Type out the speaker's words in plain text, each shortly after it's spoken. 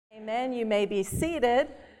Amen. You may be seated.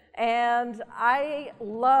 And I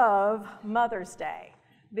love Mother's Day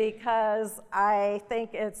because I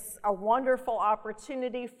think it's a wonderful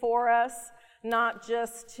opportunity for us not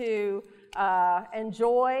just to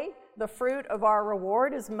enjoy the fruit of our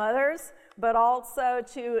reward as mothers, but also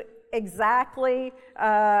to exactly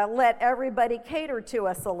let everybody cater to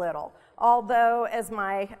us a little. Although, as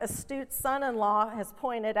my astute son-in-law has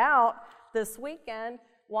pointed out this weekend,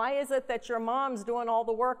 why is it that your mom's doing all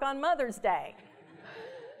the work on Mother's Day?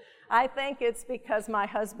 I think it's because my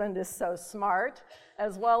husband is so smart,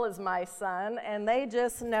 as well as my son, and they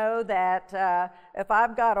just know that if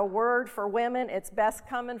I've got a word for women, it's best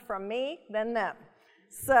coming from me than them.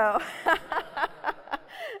 So,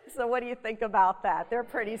 so what do you think about that? They're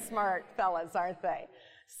pretty smart fellas, aren't they?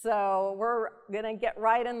 So we're going to get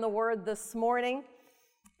right in the Word this morning.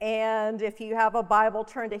 And if you have a Bible,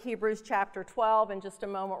 turn to Hebrews chapter 12. In just a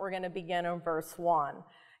moment, we're going to begin in verse 1.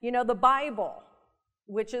 You know, the Bible,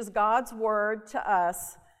 which is God's Word to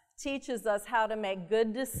us, teaches us how to make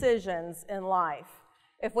good decisions in life.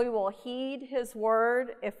 If we will heed His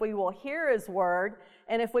Word, if we will hear His Word,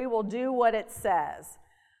 and if we will do what it says.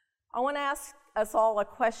 I want to ask us all a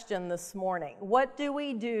question this morning. What do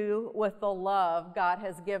we do with the love God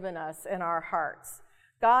has given us in our hearts?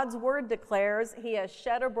 God's Word declares He has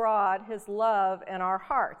shed abroad His love in our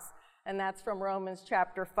hearts. And that's from Romans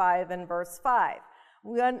chapter 5 and verse 5.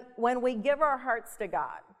 When we give our hearts to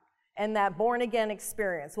God and that born-again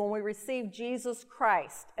experience, when we receive Jesus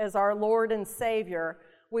Christ as our Lord and Savior,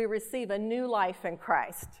 we receive a new life in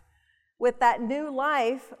Christ. With that new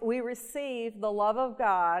life, we receive the love of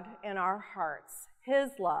God in our hearts,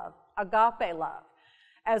 His love, agape love.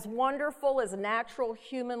 As wonderful as natural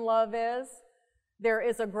human love is, there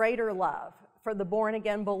is a greater love for the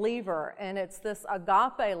born-again believer, and it's this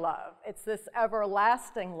agape love. It's this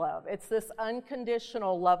everlasting love. It's this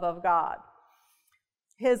unconditional love of God.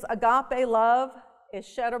 His agape love is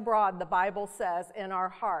shed abroad, the Bible says, in our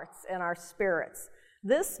hearts, in our spirits.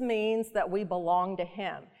 This means that we belong to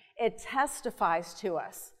Him. It testifies to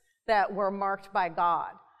us that we're marked by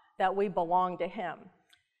God, that we belong to Him.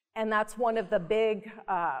 And that's one of the big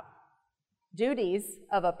duties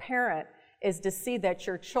of a parent, is to see that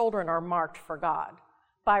your children are marked for God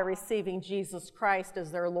by receiving Jesus Christ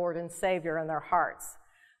as their Lord and Savior in their hearts.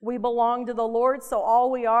 We belong to the Lord, so all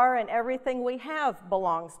we are and everything we have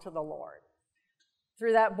belongs to the Lord.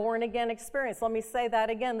 Through that born-again experience, let me say that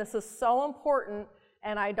again. This is so important,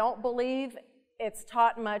 and I don't believe it's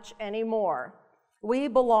taught much anymore. We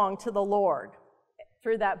belong to the Lord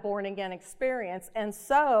through that born-again experience, and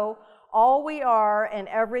so all we are and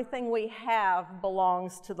everything we have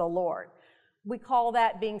belongs to the Lord. We call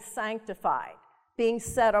that being sanctified, being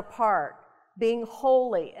set apart, being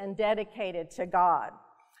holy and dedicated to God.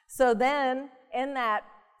 So then, in that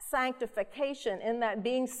sanctification, in that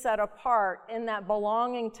being set apart, in that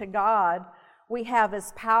belonging to God, we have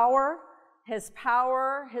His power, His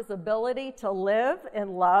ability to live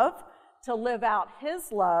in love, to live out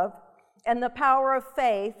His love, and the power of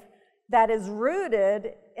faith that is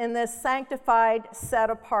rooted in this sanctified,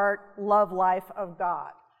 set apart love life of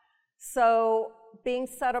God. So, being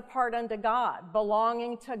set apart unto God,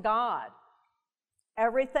 belonging to God.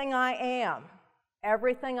 Everything I am,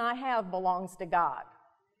 everything I have belongs to God.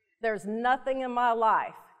 There's nothing in my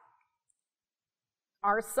life.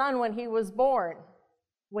 Our son, when he was born,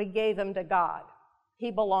 we gave him to God. He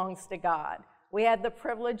belongs to God. We had the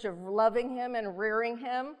privilege of loving him and rearing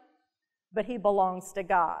him, but he belongs to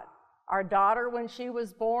God. Our daughter, when she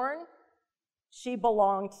was born, she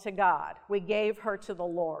belonged to God. We gave her to the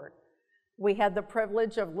Lord. We had the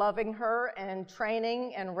privilege of loving her and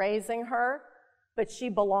training and raising her, but she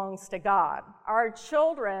belongs to God. Our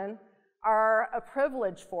children are a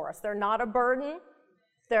privilege for us. They're not a burden.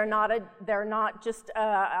 They're not just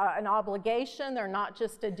an obligation. They're not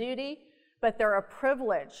just a duty, but they're a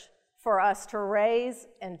privilege for us to raise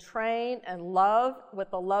and train and love with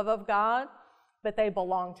the love of God, but they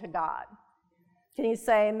belong to God. Can you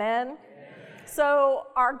say amen? So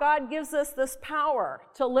our God gives us this power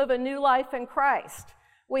to live a new life in Christ.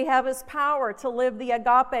 We have His power to live the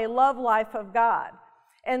agape love life of God.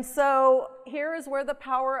 And so here is where the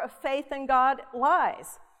power of faith in God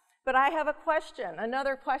lies. But I have a question,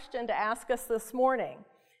 another question to ask us this morning.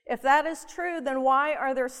 If that is true, then why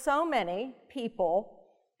are there so many people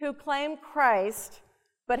who claim Christ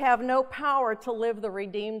but have no power to live the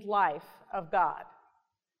redeemed life of God?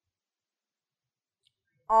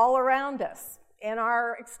 All around us, in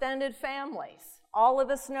our extended families, all of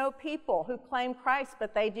us know people who claim Christ,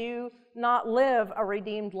 but they do not live a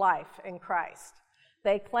redeemed life in Christ.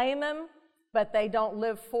 They claim Him, but they don't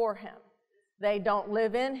live for Him. They don't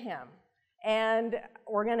live in him. And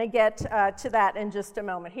we're going to get to that in just a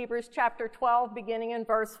moment. Hebrews chapter 12, beginning in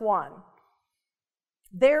verse 1.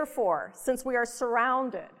 Therefore, since we are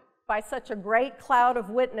surrounded by such a great cloud of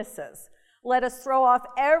witnesses, let us throw off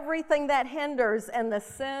everything that hinders and the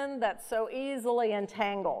sin that so easily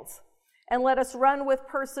entangles. And let us run with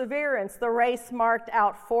perseverance the race marked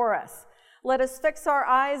out for us. Let us fix our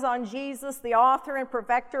eyes on Jesus, the author and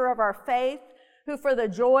perfecter of our faith, who for the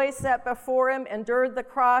joy set before him endured the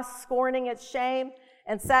cross, scorning its shame,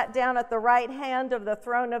 and sat down at the right hand of the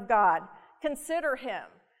throne of God. Consider him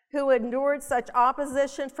who endured such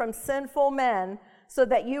opposition from sinful men, so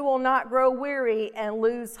that you will not grow weary and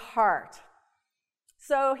lose heart.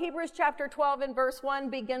 So Hebrews chapter 12 and verse 1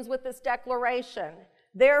 begins with this declaration.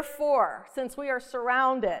 Therefore, since we are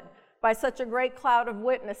surrounded by such a great cloud of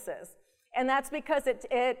witnesses, and that's because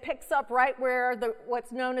it picks up right where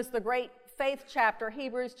what's known as the great faith chapter,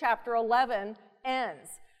 Hebrews chapter 11, ends.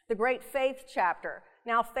 The great faith chapter.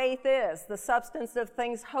 Now, faith is the substance of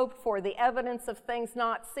things hoped for, the evidence of things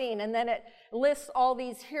not seen. And then it lists all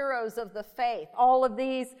these heroes of the faith, all of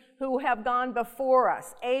these who have gone before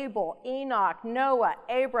us: Abel, Enoch, Noah,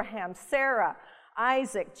 Abraham, Sarah,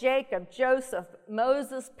 Isaac, Jacob, Joseph,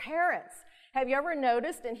 Moses' parents. Have you ever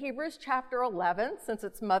noticed in Hebrews chapter 11, since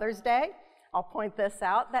it's Mother's Day, I'll point this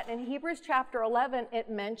out, that in Hebrews chapter 11, it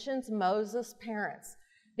mentions Moses' parents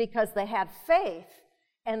because they had faith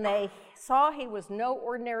and they saw he was no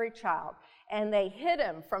ordinary child, and they hid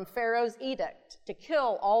him from Pharaoh's edict to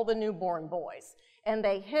kill all the newborn boys. And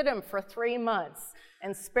they hid him for 3 months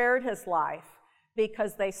and spared his life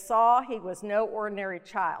because they saw he was no ordinary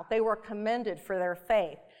child. They were commended for their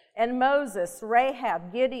faith. And Moses,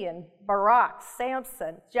 Rahab, Gideon, Barak,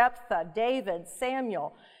 Samson, Jephthah, David,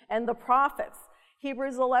 Samuel, and the prophets.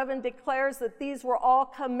 Hebrews 11 declares that these were all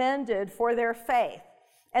commended for their faith.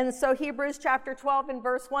 And so Hebrews chapter 12 and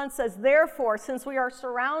verse 1 says, therefore, since we are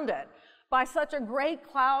surrounded by such a great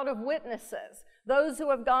cloud of witnesses, those who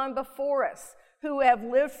have gone before us, who have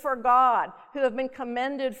lived for God, who have been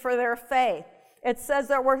commended for their faith, it says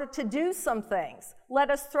that we're to do some things. Let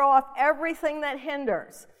us throw off everything that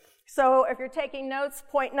hinders. So if you're taking notes,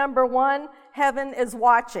 point number 1, heaven is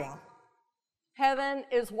watching. Heaven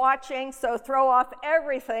is watching, so throw off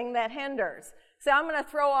everything that hinders. So I'm going to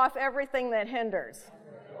throw off everything that hinders.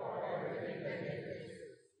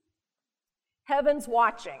 Heaven's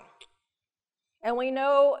watching. And we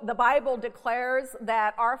know the Bible declares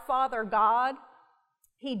that our Father God,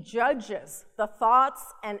 he judges the thoughts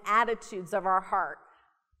and attitudes of our heart.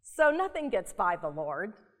 So nothing gets by the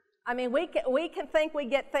Lord. I mean, we can think we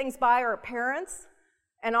get things by our parents,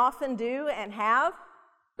 and often do and have,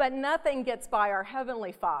 but nothing gets by our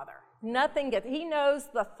Heavenly Father. He knows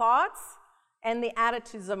the thoughts and the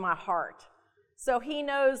attitudes of my heart. So he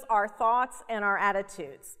knows our thoughts and our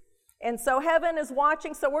attitudes. And so heaven is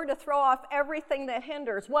watching, so we're to throw off everything that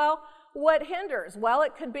hinders. Well, what hinders? Well,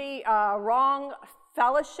 it could be wrong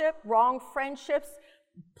fellowship, wrong friendships,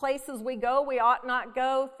 places we go, we ought not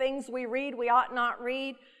go, things we read, we ought not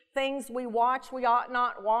read, things we watch, we ought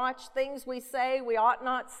not watch, things we say, we ought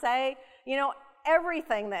not say. You know,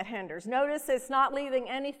 everything that hinders. Notice it's not leaving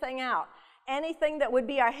anything out. Anything that would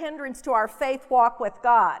be a hindrance to our faith walk with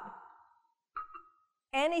God.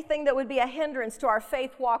 Anything that would be a hindrance to our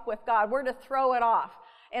faith walk with God, we're to throw it off.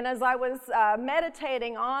 And as I was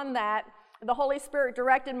meditating on that, the Holy Spirit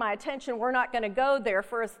directed my attention. We're not going to go there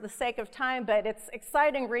for the sake of time, but it's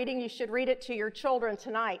exciting reading. You should read it to your children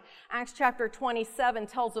tonight. Acts chapter 27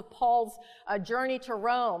 tells of Paul's journey to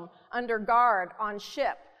Rome under guard on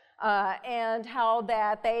ship, and how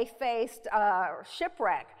that they faced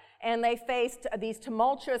shipwreck, and they faced these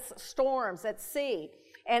tumultuous storms at sea.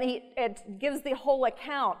 And it gives the whole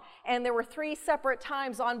account. And there were 3 separate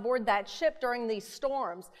times on board that ship during these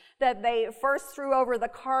storms that they first threw over the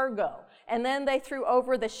cargo, and then they threw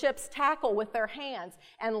over the ship's tackle with their hands.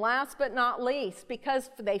 And last but not least,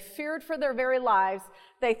 because they feared for their very lives,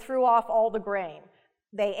 they threw off all the grain.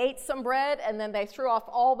 They ate some bread, and then they threw off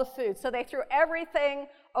all the food. So they threw everything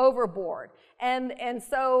overboard. And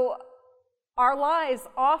so our lives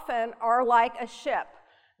often are like a ship.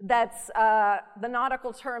 That's the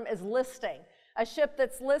nautical term is listing. A ship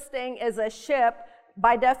that's listing is a ship,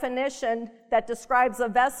 by definition, that describes a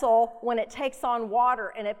vessel when it takes on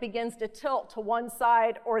water and it begins to tilt to one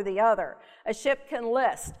side or the other. A ship can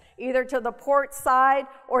list either to the port side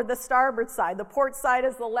or the starboard side. The port side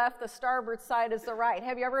is the left, the starboard side is the right.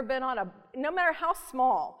 Have you ever been on no matter how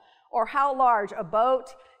small or how large, a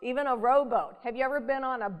boat, even a rowboat. Have you ever been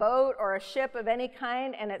on a boat or a ship of any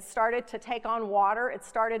kind and it started to take on water, it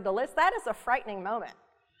started to list? That is a frightening moment.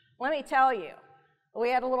 Let me tell you, We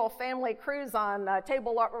had a little family cruise on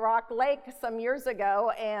Table Rock Lake some years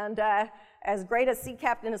ago, and as great a sea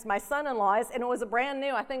captain as my son-in-law is, and it was a brand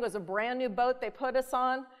new boat they put us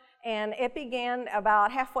on, and it began about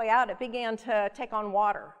halfway out, it began to take on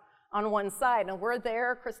water on one side, and we're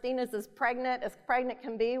there. Christina's as pregnant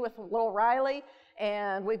can be with little Riley,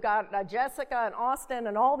 and we've got Jessica and Austin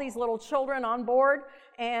and all these little children on board,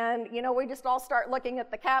 and we just all start looking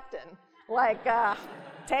at the captain like,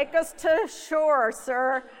 take us to shore,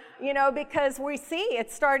 sir, because we see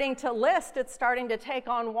it's starting to list, it's starting to take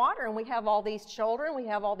on water, and we have all these children, we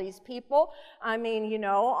have all these people,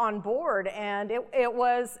 on board, and it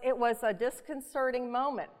was a disconcerting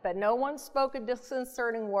moment, but no one spoke a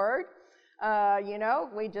disconcerting word.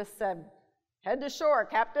 We just said, head to shore,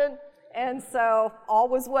 Captain, and so all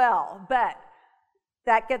was well, but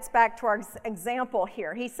that gets back to our example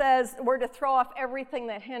here. He says we're to throw off everything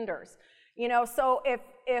that hinders. So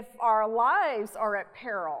if our lives are at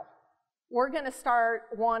peril, we're going to start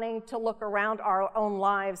wanting to look around our own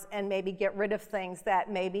lives and maybe get rid of things that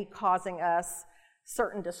may be causing us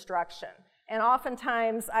certain destruction. And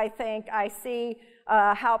oftentimes I think I see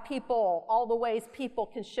all the ways people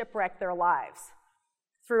can shipwreck their lives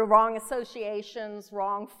through wrong associations,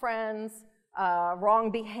 wrong friends, wrong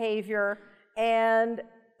behavior, and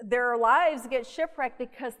their lives get shipwrecked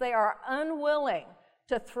because they are unwilling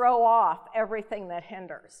to throw off everything that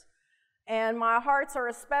hinders. And my hearts are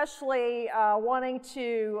especially wanting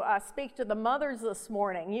to speak to the mothers this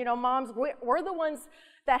morning. Moms, we're the ones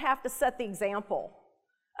that have to set the example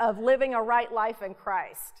of living a right life in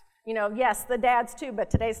Christ. Yes, the dads too, but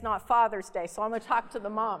today's not Father's Day, so I'm going to talk to the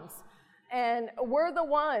moms. And we're the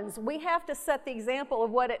ones, we have to set the example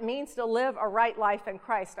of what it means to live a right life in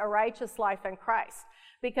Christ, a righteous life in Christ.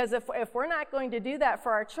 Because if we're not going to do that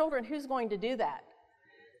for our children, who's going to do that?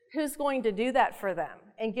 Who's going to do that for them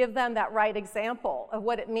and give them that right example of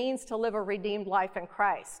what it means to live a redeemed life in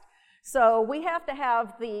Christ? So we have to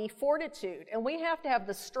have the fortitude, and we have to have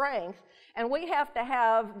the strength, and we have to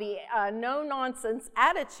have the no-nonsense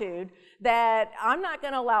attitude that I'm not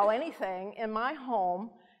going to allow anything in my home,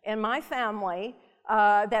 in my family,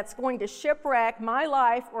 that's going to shipwreck my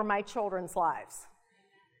life or my children's lives.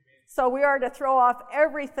 So we are to throw off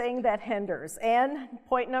everything that hinders. And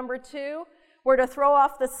point number 2, we're to throw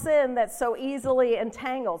off the sin that so easily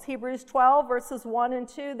entangles. Hebrews 12, verses 1 and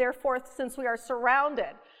 2, therefore, since we are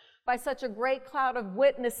surrounded by such a great cloud of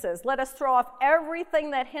witnesses, let us throw off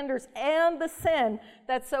everything that hinders and the sin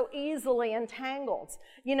that so easily entangles.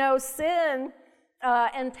 Sin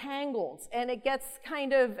entangles, and it gets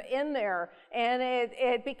kind of in there, and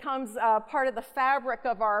it becomes part of the fabric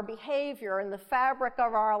of our behavior and the fabric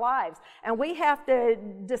of our lives. And we have to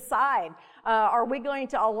decide, are we going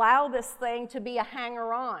to allow this thing to be a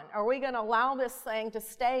hanger-on? Are we going to allow this thing to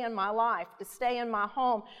stay in my life, to stay in my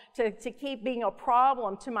home, to keep being a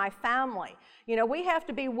problem to my family? We have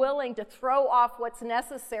to be willing to throw off what's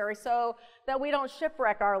necessary so that we don't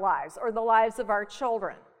shipwreck our lives or the lives of our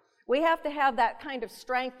children. We have to have that kind of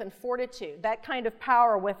strength and fortitude, that kind of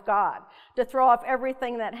power with God to throw off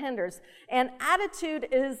everything that hinders. And attitude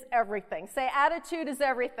is everything. Say, attitude is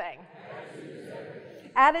everything. Attitude is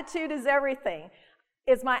everything. Attitude is everything.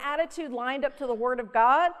 Is my attitude lined up to the Word of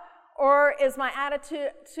God, or is my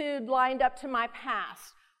attitude lined up to my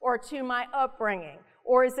past or to my upbringing?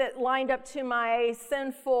 Or is it lined up to my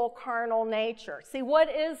sinful carnal nature? See, what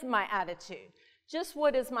is my attitude? Just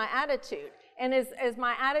what is my attitude? And is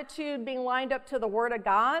my attitude being lined up to the Word of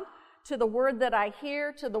God, to the Word that I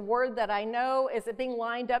hear, to the Word that I know? Is it being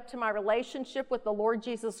lined up to my relationship with the Lord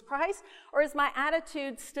Jesus Christ? Or is my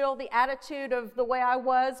attitude still the attitude of the way I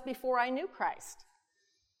was before I knew Christ?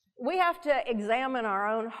 We have to examine our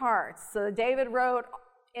own hearts. So David wrote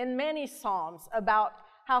in many Psalms about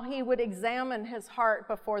how he would examine his heart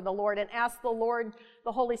before the Lord and ask the Lord,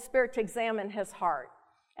 the Holy Spirit, to examine his heart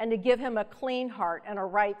and to give him a clean heart and a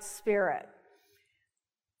right spirit.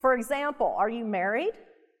 For example, are you married?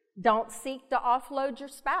 Don't seek to offload your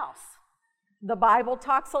spouse. The Bible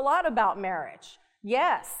talks a lot about marriage.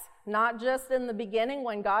 Yes, not just in the beginning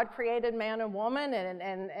when God created man and woman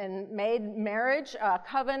and made marriage a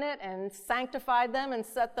covenant and sanctified them and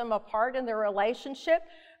set them apart in their relationship,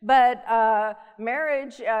 but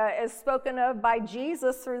marriage is spoken of by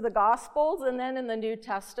Jesus through the Gospels and then in the New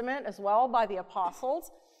Testament as well by the apostles.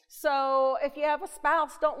 So if you have a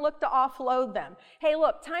spouse, don't look to offload them. Hey,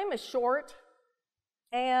 look, time is short.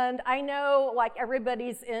 And I know, like,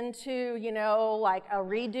 everybody's into, like a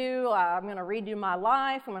redo. I'm going to redo my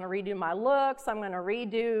life. I'm going to redo my looks. I'm going to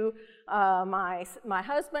redo my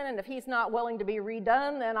husband. And if he's not willing to be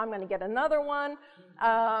redone, then I'm going to get another one.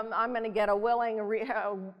 I'm going to get a willing,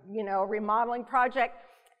 remodeling project.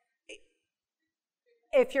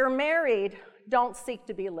 If you're married, don't seek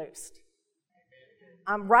to be loosed.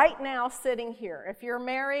 I'm right now sitting here. If you're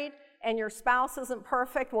married and your spouse isn't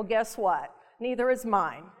perfect, well, guess what? Neither is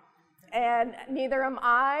mine. And neither am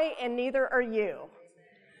I, and neither are you.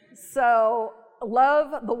 So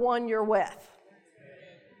love the one you're with.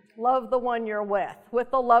 Love the one you're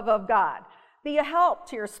with the love of God. Be a help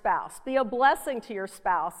to your spouse. Be a blessing to your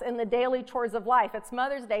spouse in the daily chores of life. It's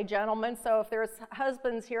Mother's Day, gentlemen, so if there's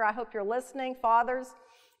husbands here, I hope you're listening. Fathers,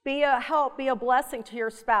 be a help, be a blessing to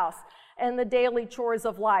your spouse in the daily chores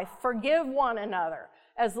of life. Forgive one another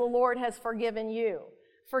as the Lord has forgiven you.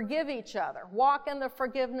 Forgive each other. Walk in the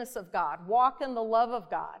forgiveness of God. Walk in the love of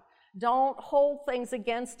God. Don't hold things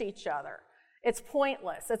against each other. It's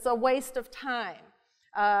pointless. It's a waste of time.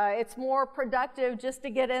 It's more productive just to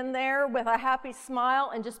get in there with a happy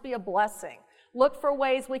smile and just be a blessing. Look for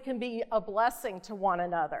ways we can be a blessing to one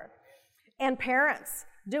another. And parents,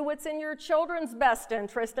 do what's in your children's best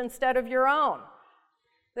interest instead of your own.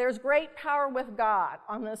 There's great power with God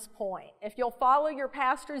on this point. If you'll follow your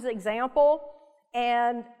pastor's example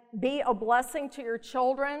and be a blessing to your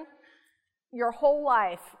children, your whole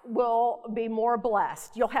life will be more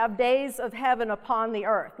blessed. You'll have days of heaven upon the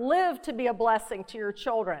earth. Live to be a blessing to your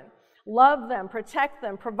children. Love them, protect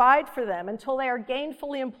them, provide for them until they are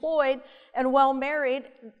gainfully employed and well married,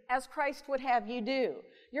 as Christ would have you do.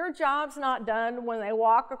 Your job's not done when they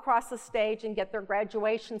walk across the stage and get their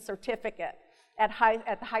graduation certificate at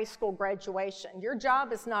the high school graduation. Your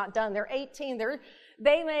job is not done. They're 18.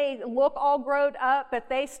 They may look all grown up, but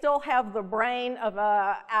they still have the brain of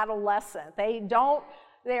an adolescent.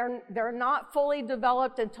 They're not fully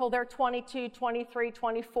developed until they're 22, 23,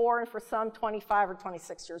 24, and for some 25 or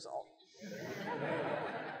 26 years old.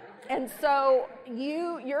 And so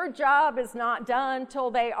your job is not done till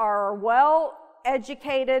they are well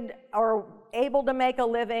educated or able to make a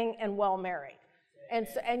living and well married.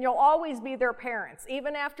 And you'll always be their parents.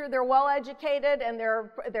 Even after they're well educated and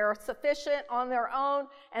they're sufficient on their own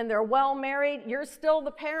and they're well married, you're still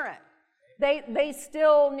the parent. They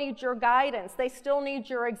still need your guidance. They still need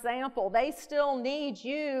your example. They still need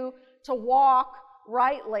you to walk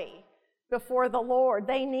rightly before the Lord.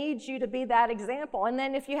 They need you to be that example. And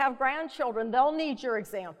then if you have grandchildren, they'll need your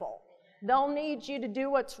example. They'll need you to do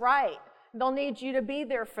what's right. They'll need you to be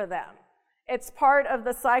there for them. It's part of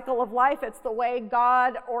the cycle of life. It's the way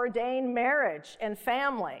God ordained marriage and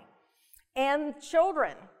family. And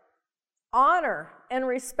children, honor and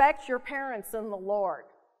respect your parents in the Lord.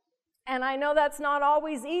 And I know that's not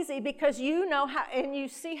always easy because you know how, and you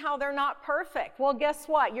see how they're not perfect. Well, guess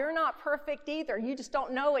what? You're not perfect either. You just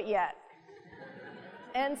don't know it yet.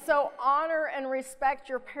 And so honor and respect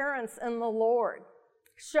your parents in the Lord.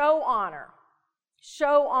 Show honor.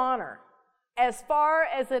 Show honor. As far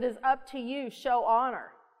as it is up to you, show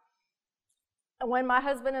honor. When my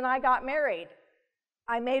husband and I got married,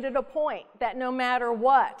 I made it a point that no matter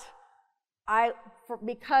what,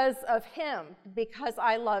 because of him, because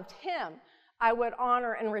I loved him, I would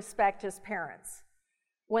honor and respect his parents.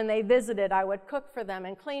 When they visited, I would cook for them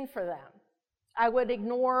and clean for them. I would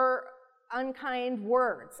ignore unkind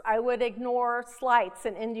words. I would ignore slights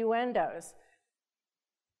and innuendos.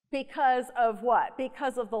 Because of what?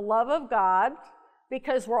 Because of the love of God,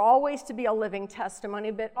 because we're always to be a living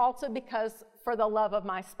testimony, but also because for the love of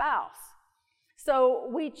my spouse. So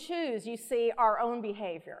we choose, you see, our own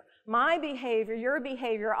behavior. My behavior, your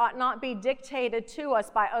behavior ought not be dictated to us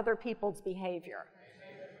by other people's behavior.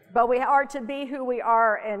 But we are to be who we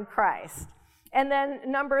are in Christ. And then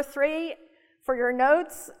number 3, for your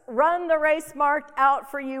notes, run the race marked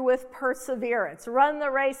out for you with perseverance. Run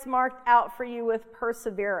the race marked out for you with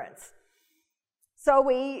perseverance. So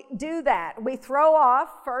we do that. We throw off,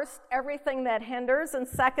 first, everything that hinders, and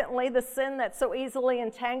secondly, the sin that so easily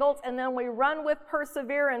entangles, and then we run with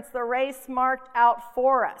perseverance the race marked out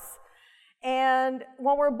for us. And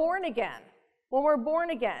when we're born again,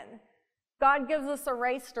 God gives us a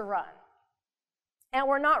race to run. And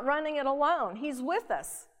we're not running it alone. He's with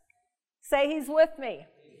us. Say, He's with me.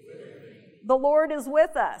 The Lord is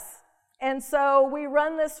with us. And so we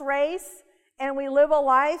run this race and we live a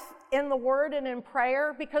life in the Word and in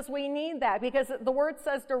prayer because we need that. Because the Word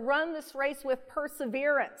says to run this race with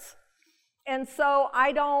perseverance. And so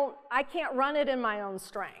I can't run it in my own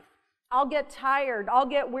strength. I'll get tired. I'll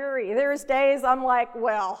get weary. There's days I'm like,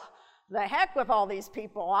 well, the heck with all these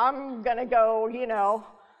people. I'm going to go,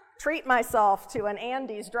 treat myself to an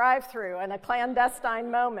Andy's drive-through and a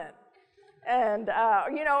clandestine moment. And,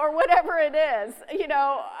 or whatever it is,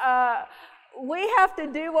 we have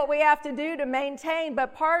to do what we have to do to maintain,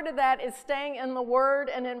 but part of that is staying in the Word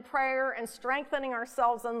and in prayer and strengthening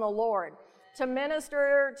ourselves in the Lord to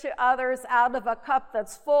minister to others out of a cup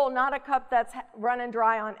that's full, not a cup that's running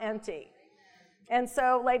dry on empty. And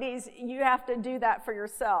so, ladies, you have to do that for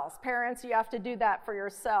yourselves. Parents, you have to do that for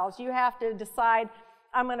yourselves. You have to decide,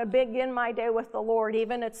 I'm going to begin my day with the Lord,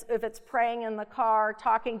 even if it's praying in the car,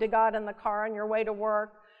 talking to God in the car on your way to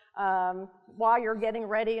work, while you're getting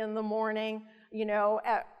ready in the morning,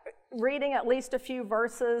 reading at least a few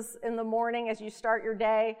verses in the morning as you start your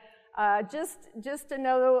day, just to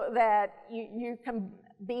know that you can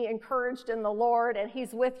be encouraged in the Lord and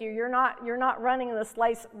He's with you. You're not running this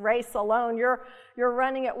race alone. You're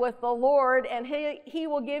running it with the Lord, and He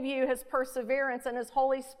will give you His perseverance, and His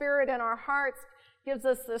Holy Spirit in our hearts gives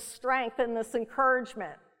us this strength and this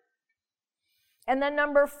encouragement. And then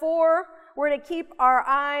number 4, we're to keep our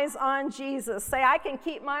eyes on Jesus. Say, I can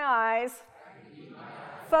keep my eyes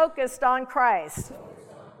focused on Christ.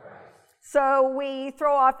 So we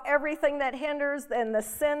throw off everything that hinders and the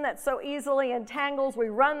sin that so easily entangles. We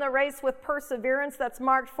run the race with perseverance that's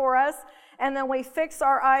marked for us. And then we fix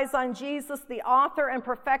our eyes on Jesus, the author and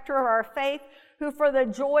perfecter of our faith, who for the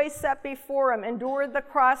joy set before Him endured the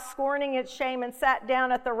cross, scorning its shame, and sat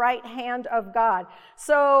down at the right hand of God.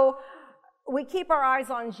 So we keep our eyes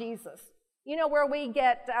on Jesus. Where we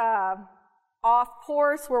get off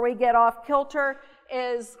course, where we get off kilter,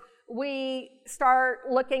 is we start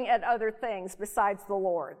looking at other things besides the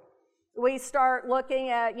Lord. We start looking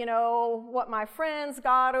at, what my friends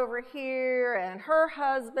got over here, and her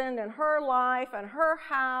husband, and her life, and her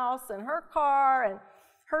house, and her car, and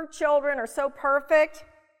her children are so perfect.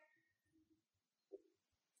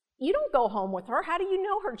 You don't go home with her. How do you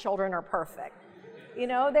know her children are perfect?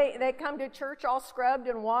 They come to church all scrubbed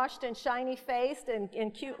and washed and shiny-faced and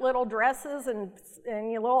in cute little dresses and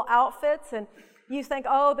little outfits, and you think,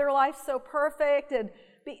 oh, their life's so perfect.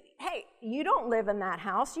 Hey, you don't live in that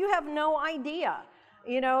house. You have no idea.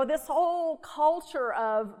 This whole culture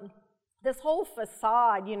of this whole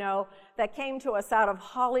facade, that came to us out of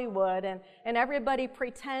Hollywood, and everybody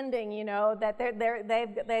pretending,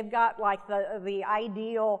 that they've got like the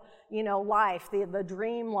ideal, life, the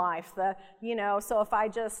dream life, so if I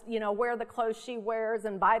just, wear the clothes she wears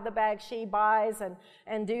and buy the bag she buys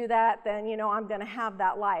and do that, then, I'm going to have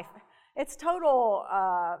that life. It's total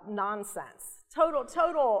nonsense. Total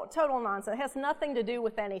nonsense. It has nothing to do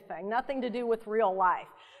with anything, nothing to do with real life.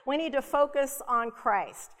 We need to focus on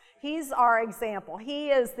Christ. He's our example. He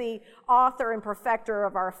is the author and perfecter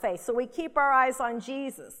of our faith. So we keep our eyes on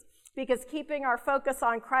Jesus, because keeping our focus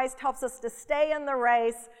on Christ helps us to stay in the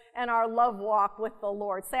race and our love walk with the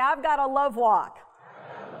Lord. Say, I've got a love walk.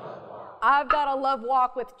 I've got a love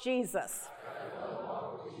walk with Jesus.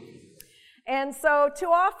 And so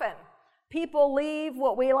too often, people leave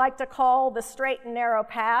what we like to call the straight and narrow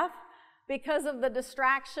path because of the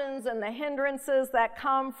distractions and the hindrances that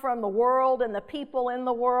come from the world and the people in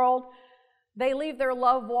the world. They leave their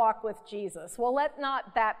love walk with Jesus. Well, let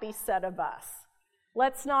not that be said of us.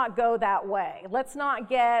 Let's not go that way. Let's not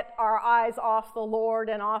get our eyes off the Lord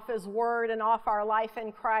and off His Word and off our life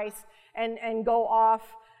in Christ and go off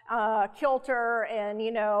kilter and,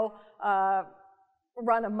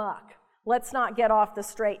 run amok. Let's not get off the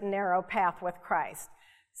straight and narrow path with Christ.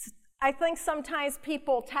 I think sometimes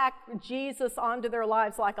people tack Jesus onto their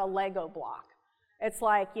lives like a Lego block. It's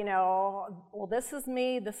like, well, this is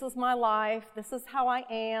me, this is my life, this is how I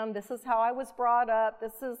am, this is how I was brought up,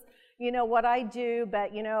 this is, what I do, but,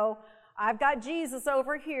 I've got Jesus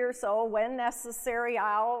over here, so when necessary,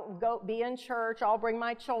 I'll go be in church, I'll bring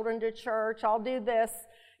my children to church, I'll do this,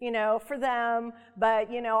 for them. But,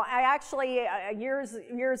 I actually,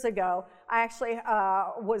 years ago, I actually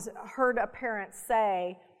heard a parent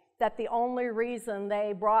say that the only reason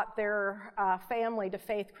they brought their family to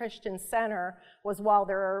Faith Christian Center was while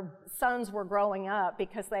their sons were growing up,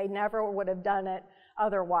 because they never would have done it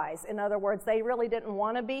otherwise. In other words, they really didn't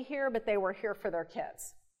want to be here, but they were here for their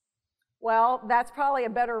kids. Well, that's probably a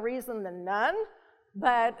better reason than none,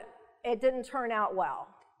 but it didn't turn out well,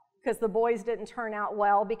 because the boys didn't turn out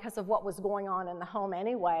well because of what was going on in the home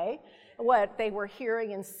anyway, what they were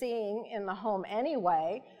hearing and seeing in the home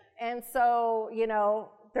anyway. And so,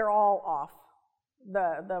 they're all off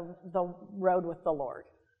the road with the Lord.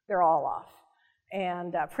 They're all off.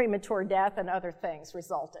 And premature death and other things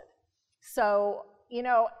resulted. So,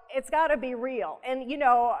 it's got to be real. And,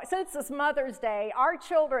 since it's Mother's Day, our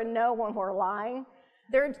children know when we're lying.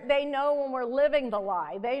 They know when we're living the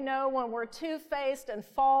lie. They know when we're two-faced and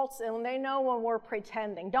false, and they know when we're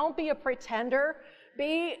pretending. Don't be a pretender.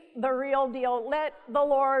 Be the real deal. Let the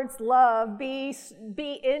Lord's love be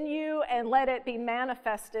in you and let it be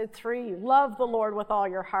manifested through you. Love the Lord with all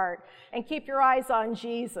your heart and keep your eyes on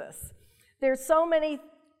Jesus. There's so many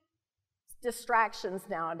distractions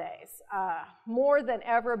nowadays, more than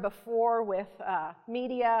ever before with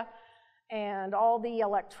media and all the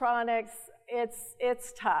electronics.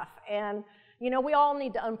 It's tough. And, we all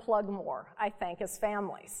need to unplug more, I think, as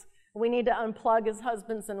families. We need to unplug as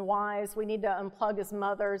husbands and wives. We need to unplug as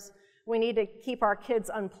mothers. We need to keep our kids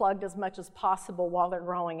unplugged as much as possible while they're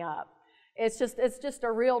growing up. It's just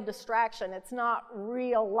a real distraction. It's not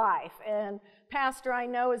real life. And Pastor, I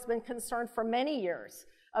know, has been concerned for many years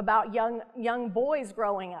about young boys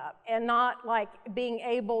growing up and not like being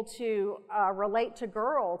able to relate to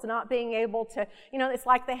girls, not being able to, it's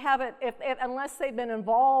like they haven't, unless they've been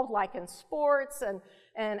involved like in sports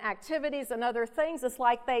and activities and other things, it's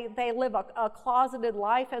like they live a closeted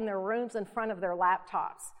life in their rooms in front of their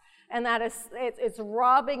laptops. And that is, it's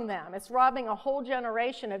robbing them. It's robbing a whole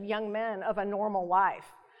generation of young men of a normal life.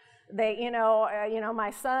 They,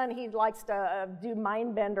 my son, he likes to do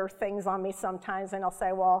mind bender things on me sometimes, and he'll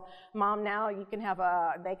say, "Well, Mom, now you can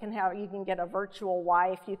get a virtual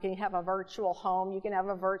wife, you can have a virtual home, you can have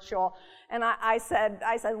a virtual." And I said,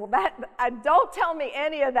 "Well, don't tell me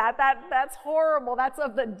any of that. That's horrible. That's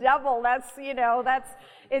of the devil.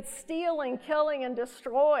 It's stealing, killing, and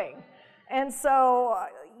destroying." And so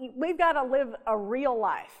we've got to live a real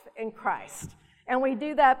life in Christ. And we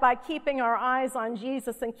do that by keeping our eyes on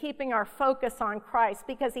Jesus and keeping our focus on Christ,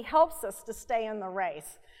 because he helps us to stay in the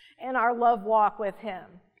race in our love walk with him.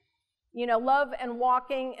 Love and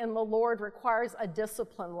walking in the Lord requires a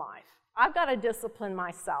disciplined life. I've got to discipline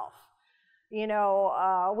myself. We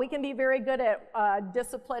can be very good at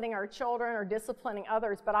disciplining our children or disciplining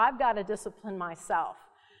others, but I've got to discipline myself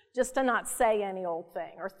just to not say any old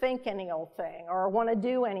thing or think any old thing or want to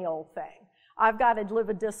do any old thing. I've got to live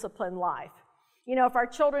a disciplined life. If our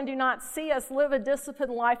children do not see us live a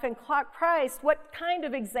disciplined life in Christ, what kind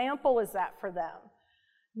of example is that for them?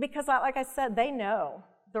 Because, like I said, they know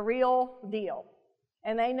the real deal.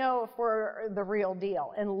 And they know if we're the real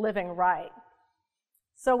deal and living right.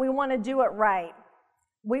 So we want to do it right.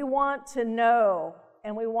 We want to know,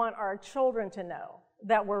 and we want our children to know,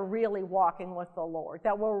 that we're really walking with the Lord,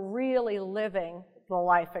 that we're really living the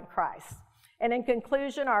life in Christ. And in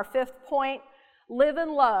conclusion, our fifth point, live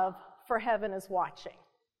in love, for heaven is watching.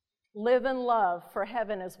 Live in love, for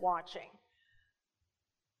heaven is watching.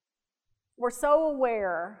 We're so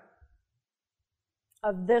aware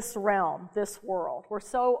of this realm, this world. We're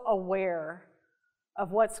so aware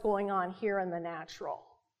of what's going on here in the natural.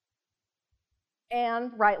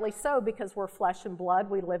 And rightly so, because we're flesh and blood.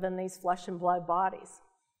 We live in these flesh and blood bodies.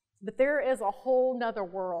 But there is a whole nother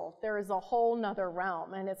world. There is a whole nother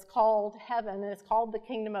realm, and it's called heaven, and it's called the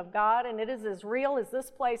kingdom of God, and it is as real as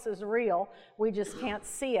this place is real. We just can't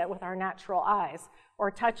see it with our natural eyes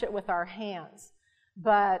or touch it with our hands.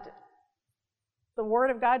 But the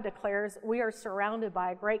Word of God declares we are surrounded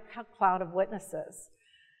by a great cloud of witnesses.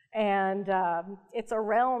 And it's a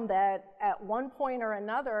realm that at one point or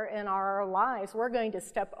another in our lives we're going to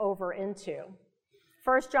step over into.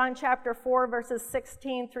 1 John chapter 4, verses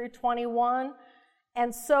 16 through 21.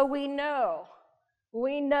 And so we know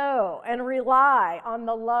and rely on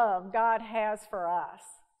the love God has for us.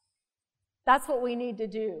 That's what we need to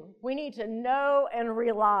do. We need to know and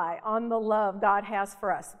rely on the love God has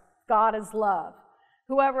for us. God is love.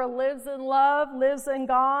 Whoever lives in love lives in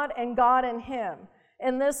God and God in him.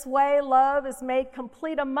 In this way, love is made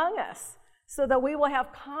complete among us so that we will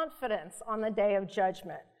have confidence on the day of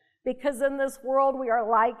judgment. Because in this world we are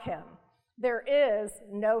like him. There is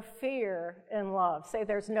no fear in love. Say,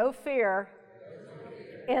 there's no fear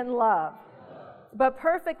in love. But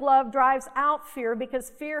perfect love drives out fear,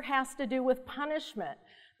 because fear has to do with punishment.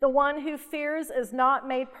 The one who fears is not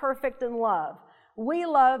made perfect in love. We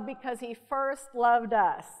love because he first loved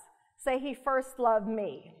us. Say, he first loved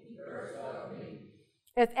me.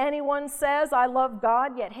 If anyone says, I love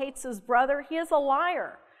God, yet hates his brother, he is a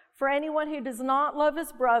liar. For anyone who does not love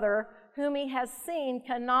his brother, whom he has seen,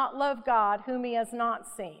 cannot love God, whom he has not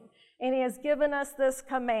seen. And he has given us this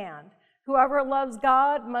command: whoever loves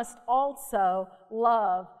God must also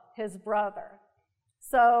love his brother.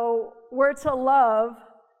 So we're to love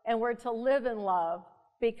and we're to live in love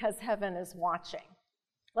because heaven is watching.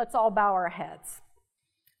 Let's all bow our heads.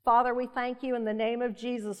 Father, we thank you in the name of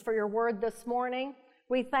Jesus for your word this morning.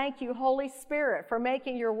 We thank you, Holy Spirit, for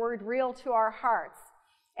making your word real to our hearts.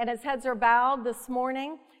 And as heads are bowed this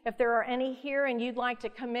morning, if there are any here and you'd like to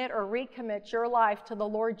commit or recommit your life to the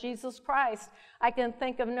Lord Jesus Christ, I can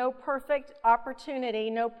think of no perfect opportunity,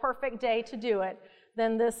 no perfect day to do it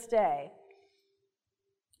than this day.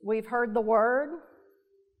 We've heard the word.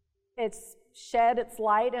 It's shed its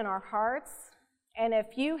light in our hearts. And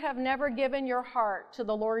if you have never given your heart to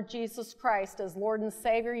the Lord Jesus Christ as Lord and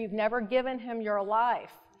Savior, you've never given him your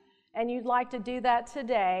life, and you'd like to do that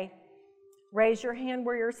today, raise your hand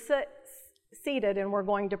where you're seated and we're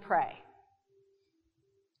going to pray.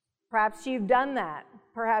 Perhaps you've done that.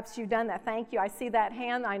 Perhaps you've done that. Thank you. I see that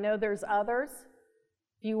hand. I know there's others.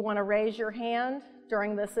 If you want to raise your hand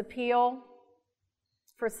during this appeal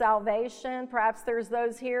for salvation, perhaps there's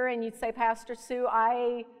those here and you'd say, Pastor Sue,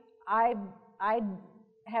 I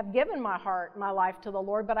have given my heart, my life to the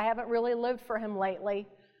Lord, but I haven't really lived for him lately.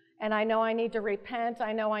 And I know I need to repent.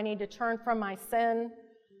 I know I need to turn from my sin.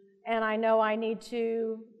 And I know I need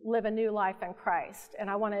to live a new life in Christ.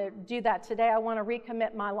 And I want to do that today. I want to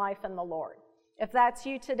recommit my life in the Lord. If that's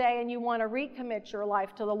you today and you want to recommit your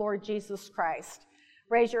life to the Lord Jesus Christ,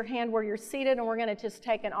 raise your hand where you're seated, and we're going to just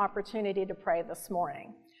take an opportunity to pray this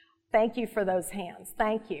morning. Thank you for those hands.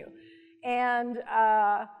 Thank you. And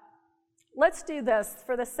let's do this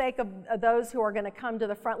for the sake of those who are going to come to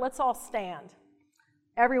the front. Let's all stand.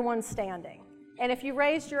 Everyone's standing. And if you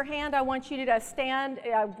raised your hand, I want you to stand,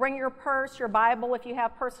 bring your purse, your Bible, if you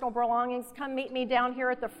have personal belongings. Come meet me down here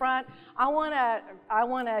at the front. I want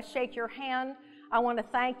to shake your hand. I want to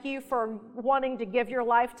thank you for wanting to give your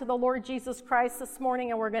life to the Lord Jesus Christ this morning,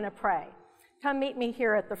 and we're going to pray. Come meet me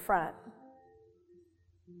here at the front.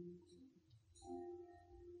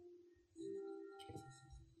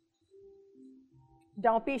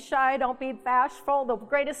 Don't be shy, don't be bashful. The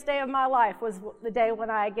greatest day of my life was the day when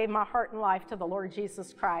I gave my heart and life to the Lord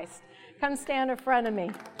Jesus Christ. Come stand in front of me.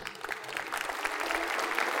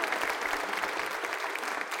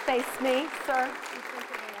 Face me, sir.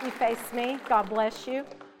 You face me. God bless you.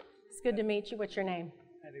 It's good to meet you. What's your name?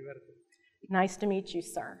 Nice to meet you,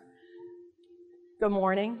 sir. Good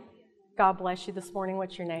morning. God bless you this morning.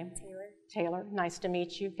 What's your name? Taylor. Nice to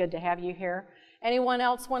meet you. Good to have you here. Anyone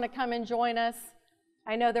else want to come and join us?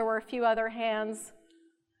 I know there were a few other hands.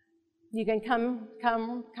 You can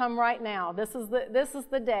come right now. This is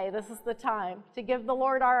the day, this is the time to give the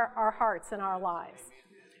Lord our hearts and our lives.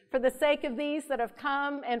 For the sake of these that have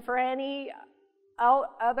come, and for any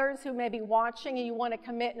others who may be watching and you want to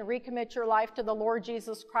commit and recommit your life to the Lord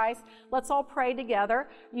Jesus Christ, let's all pray together.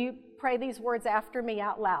 You pray these words after me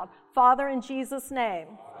out loud. Father, in Jesus' name,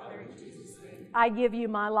 I give you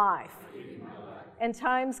my life. In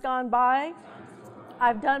times gone by,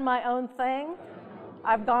 I've done my own thing.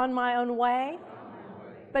 I've gone my own way.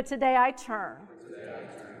 But today I turn.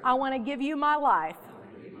 I want to give you my life.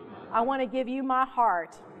 I want to give you my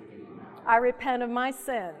heart. I repent of my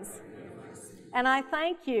sins. And I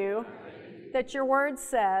thank you that your word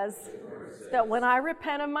says that when I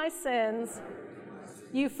repent of my sins,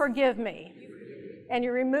 you forgive me and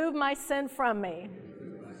you remove my sin from me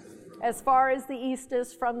as far as the east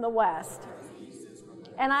is from the west.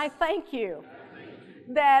 And I thank you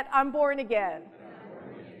that I'm born again.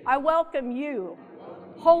 I welcome you,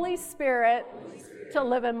 Holy Spirit, to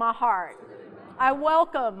live in my heart. I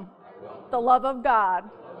welcome the love of God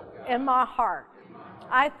in my heart.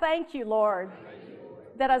 I thank you, Lord,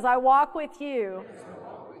 that as I walk with you,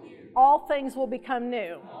 all things will become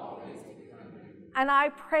new. And I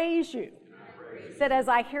praise you that as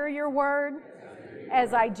I hear your word,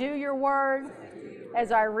 as I do your word,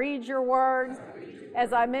 as I read your word,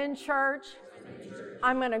 as I'm in church,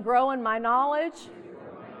 I'm going to grow in my knowledge,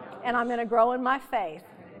 and I'm going to grow in my faith.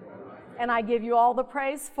 And I give you all the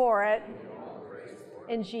praise for it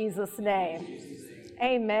in Jesus' name.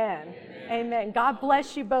 Amen. Amen. God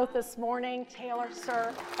bless you both this morning. Taylor,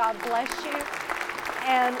 sir, God bless you.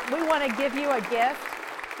 And we want to give you a gift.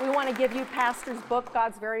 We want to give you Pastor's book,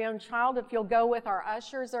 God's Very Own Child. If you'll go with our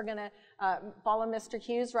ushers, they're going to follow Mr.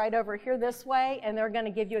 Hughes right over here this way, and they're going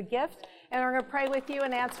to give you a gift, and they're going to pray with you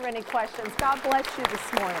and answer any questions. God bless you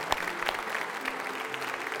this morning.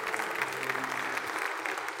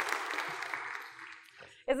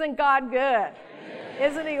 Isn't God good?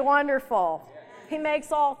 Isn't He wonderful? He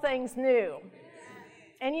makes all things new.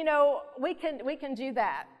 And you know, we can do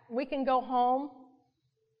that. We can go home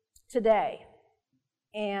today,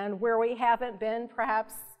 and where we haven't been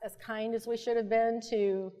perhaps as kind as we should have been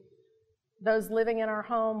to those living in our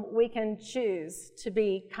home, we can choose to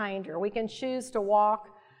be kinder. We can choose to walk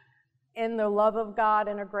in the love of God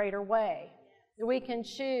in a greater way. We can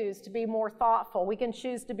choose to be more thoughtful. We can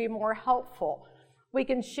choose to be more helpful. We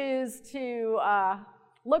can choose to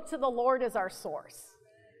look to the Lord as our source.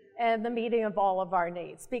 and the meeting of all of our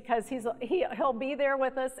needs, because he'll be there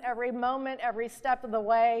with us every moment, every step of the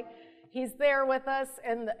way. He's there with us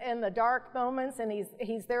in the dark moments, and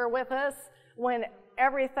he's there with us when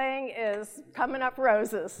everything is coming up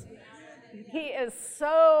roses. He is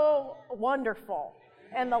so wonderful.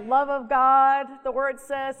 And the love of God, the word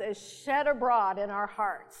says, is shed abroad in our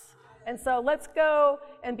hearts. And so let's go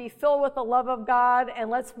and be filled with the love of God, and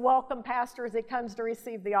let's welcome Pastor as he comes to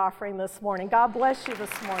receive the offering this morning. God bless you this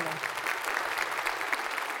morning.